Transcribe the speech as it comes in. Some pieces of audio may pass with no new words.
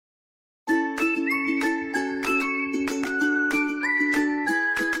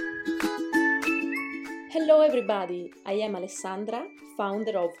Hello everybody, I am Alessandra,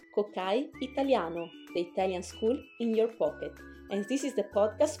 founder of Kokai Italiano, the Italian school in your pocket, and this is the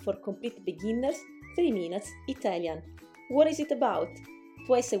podcast for complete beginners, 3 minutes Italian. What is it about?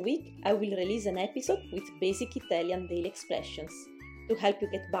 Twice a week I will release an episode with basic Italian daily expressions to help you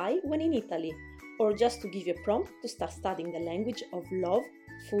get by when in Italy, or just to give you a prompt to start studying the language of love,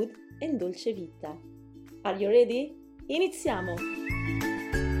 food and dolce vita. Are you ready? Iniziamo!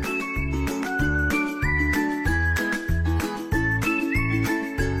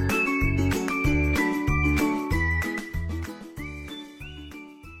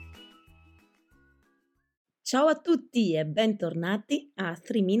 Ciao a tutti e bentornati a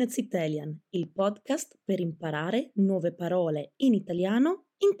 3 Minutes Italian, il podcast per imparare nuove parole in italiano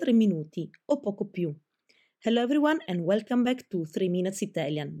in 3 minuti o poco più. Hello everyone and welcome back to 3 Minutes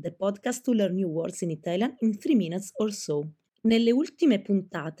Italian, the podcast to learn new words in Italian in 3 minutes or so. Nelle ultime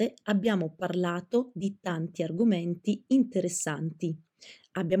puntate abbiamo parlato di tanti argomenti interessanti.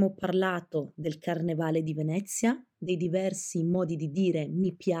 Abbiamo parlato del Carnevale di Venezia, dei diversi modi di dire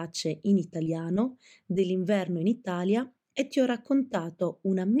mi piace in italiano, dell'inverno in Italia e ti ho raccontato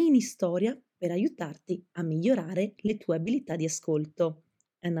una mini storia per aiutarti a migliorare le tue abilità di ascolto.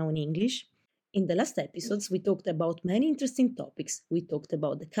 And now in English. In the last episodes we talked about many interesting topics. We talked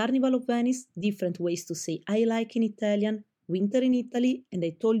about the Carnival of Venice, different ways to say I like in Italian, winter in Italy, and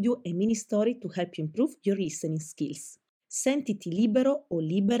I told you a mini story to help you improve your listening skills. Sentiti libero o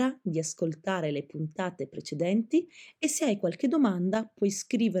libera di ascoltare le puntate precedenti e se hai qualche domanda puoi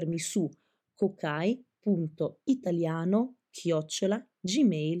scrivermi su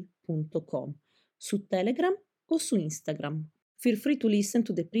kokai.italiano@gmail.com, su Telegram o su Instagram. Feel free to listen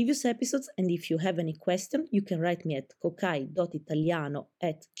to the previous episodes and if you have any question you can write me at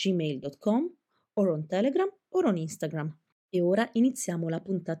kokai.italiano@gmail.com or on Telegram or on Instagram. E ora iniziamo la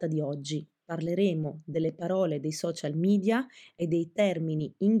puntata di oggi. Parleremo delle parole dei social media e dei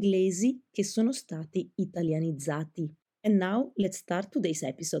termini inglesi che sono stati italianizzati. And now let's start today's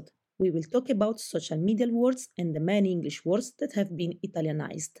episode. We will talk about social media words and the many English words that have been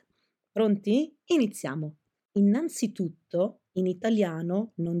Italianized. Pronti? Iniziamo! Innanzitutto, in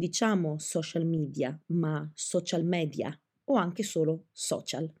italiano non diciamo social media, ma social media o anche solo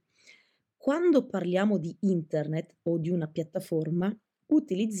social. Quando parliamo di internet o di una piattaforma,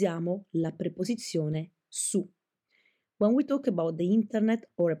 utilizziamo la preposizione su. When we talk about the internet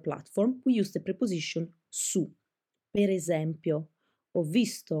or a platform, we use the preposition su. Per esempio, ho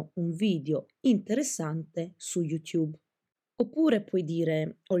visto un video interessante su YouTube. Oppure puoi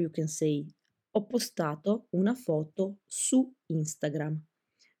dire, or you can say, ho postato una foto su Instagram.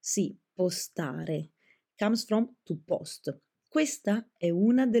 Sì, postare comes from to post. Questa è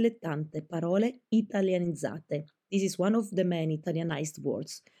una delle tante parole italianizzate. This is one of the many Italianized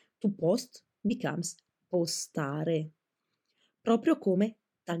words. To post becomes postare. Proprio come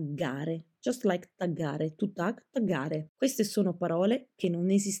taggare. Just like taggare. To tag, taggare. Queste sono parole che non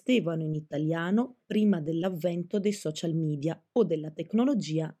esistevano in italiano prima dell'avvento dei social media o della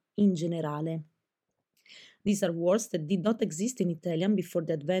tecnologia in generale. These are words that did not exist in Italian before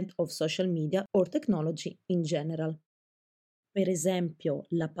the advent of social media or technology in general. Per esempio,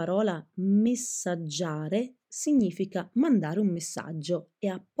 la parola messaggiare significa mandare un messaggio e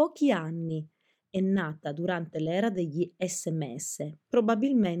ha pochi anni. È nata durante l'era degli SMS,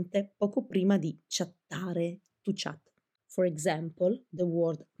 probabilmente poco prima di chattare, to chat. For example, the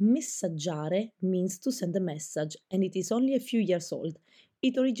word messaggiare means to send a message and it is only a few years old.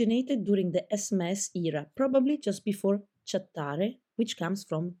 It originated during the SMS era, probably just before chattare, which comes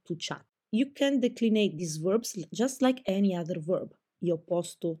from to chat. You can declinate these verbs just like any other verb. Io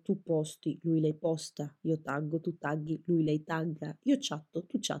posto, tu posti, lui lei posta, io taggo, tu tagghi, lui lei tagga, io chatto,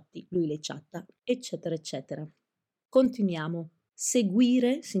 tu chatti, lui lei chatta, eccetera, eccetera. Continuiamo.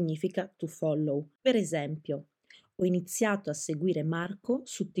 Seguire significa to follow. Per esempio, ho iniziato a seguire Marco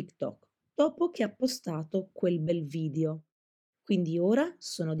su TikTok dopo che ha postato quel bel video. Quindi ora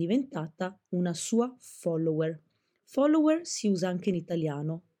sono diventata una sua follower. Follower si usa anche in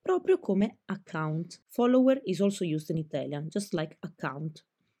italiano, proprio come account. Follower is also used in Italian, just like account.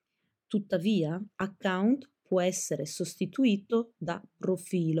 Tuttavia, account può essere sostituito da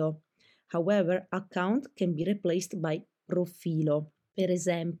profilo. However, account can be replaced by profilo. Per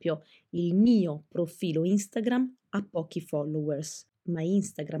esempio, il mio profilo Instagram ha pochi followers. My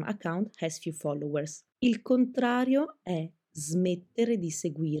Instagram account has few followers. Il contrario è smettere di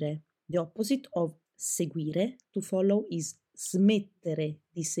seguire. The opposite of seguire, to follow, is smettere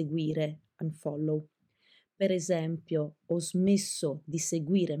di seguire, unfollow. Per esempio, ho smesso di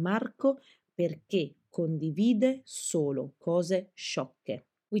seguire Marco perché condivide solo cose sciocche.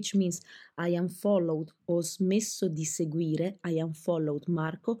 which means I unfollowed, ho smesso di seguire, I unfollowed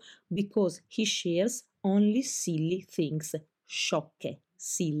Marco because he shares only silly things, sciocche,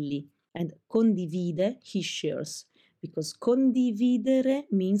 silly. And condivide, he shares, because condividere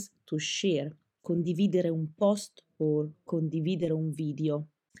means to share, condividere un post or condividere un video.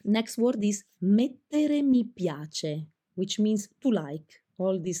 Next word is mettere mi piace, which means to like.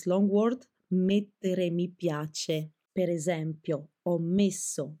 All this long word, mettere mi piace. Per esempio, ho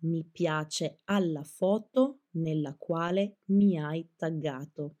messo mi piace alla foto nella quale mi hai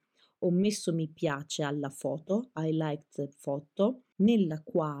taggato. Ho messo mi piace alla foto, I liked the photo, nella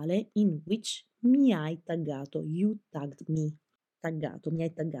quale, in which, mi hai taggato. You tagged me. Taggato, mi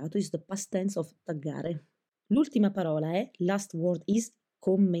hai taggato is the past tense of taggare. L'ultima parola è, last word is,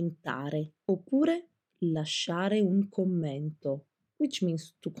 commentare, oppure lasciare un commento, which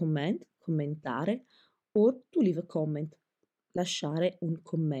means to comment, commentare, or to leave a comment, lasciare un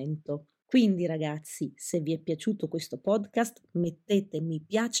commento. Quindi ragazzi, se vi è piaciuto questo podcast, mettete mi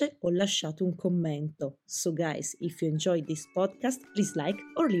piace o lasciate un commento. So guys, if you enjoyed this podcast, please like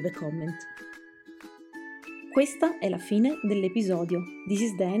or leave a comment. Questa è la fine dell'episodio. This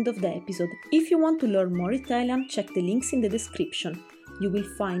is the end of the episode. If you want to learn more Italian, check the links in the description. You will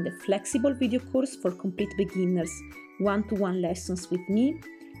find a flexible video course for complete beginners, one-to-one lessons with me,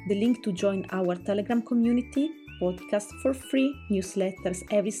 the link to join our Telegram community, podcast for free, newsletters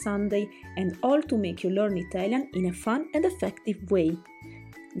every Sunday, and all to make you learn Italian in a fun and effective way.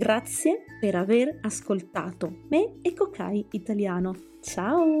 Grazie per aver ascoltato me e Kokai Italiano.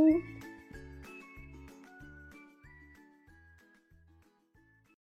 Ciao!